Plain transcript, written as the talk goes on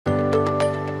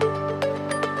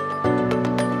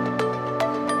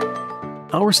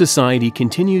Our society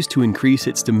continues to increase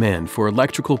its demand for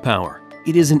electrical power.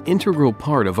 It is an integral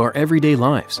part of our everyday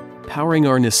lives, powering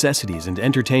our necessities and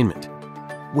entertainment.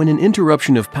 When an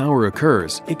interruption of power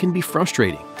occurs, it can be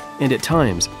frustrating and at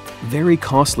times very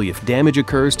costly if damage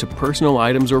occurs to personal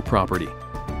items or property.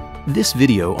 This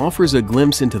video offers a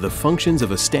glimpse into the functions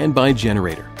of a standby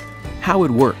generator, how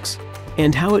it works,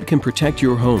 and how it can protect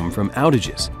your home from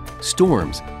outages,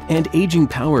 storms, and aging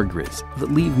power grids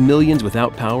that leave millions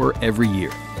without power every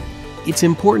year. It's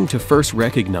important to first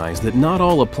recognize that not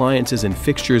all appliances and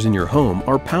fixtures in your home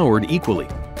are powered equally.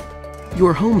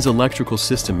 Your home's electrical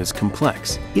system is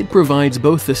complex. It provides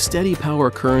both the steady power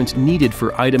current needed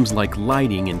for items like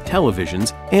lighting and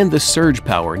televisions and the surge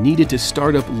power needed to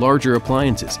start up larger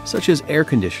appliances such as air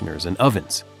conditioners and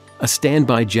ovens. A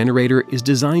standby generator is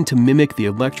designed to mimic the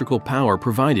electrical power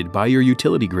provided by your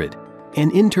utility grid. An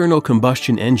internal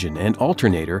combustion engine and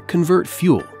alternator convert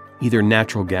fuel, either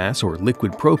natural gas or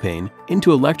liquid propane,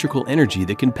 into electrical energy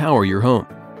that can power your home.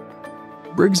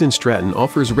 Briggs Stratton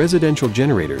offers residential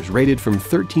generators rated from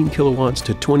 13 kilowatts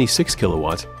to 26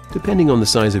 kilowatts, depending on the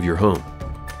size of your home.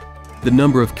 The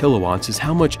number of kilowatts is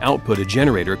how much output a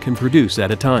generator can produce at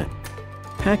a time.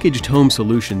 Packaged home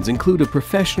solutions include a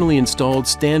professionally installed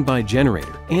standby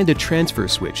generator and a transfer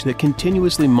switch that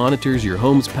continuously monitors your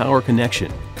home's power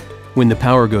connection. When the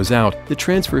power goes out, the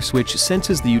transfer switch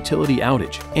senses the utility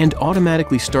outage and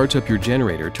automatically starts up your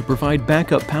generator to provide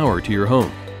backup power to your home.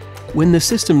 When the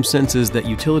system senses that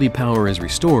utility power is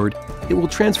restored, it will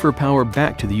transfer power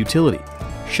back to the utility,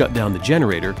 shut down the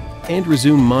generator, and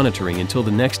resume monitoring until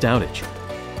the next outage.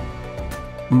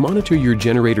 Monitor your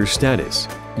generator status,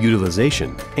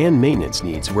 utilization, and maintenance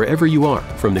needs wherever you are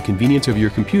from the convenience of your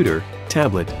computer,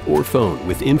 tablet, or phone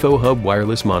with InfoHub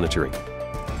wireless monitoring.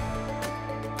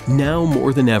 Now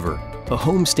more than ever, a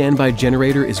home standby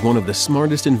generator is one of the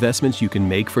smartest investments you can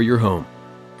make for your home.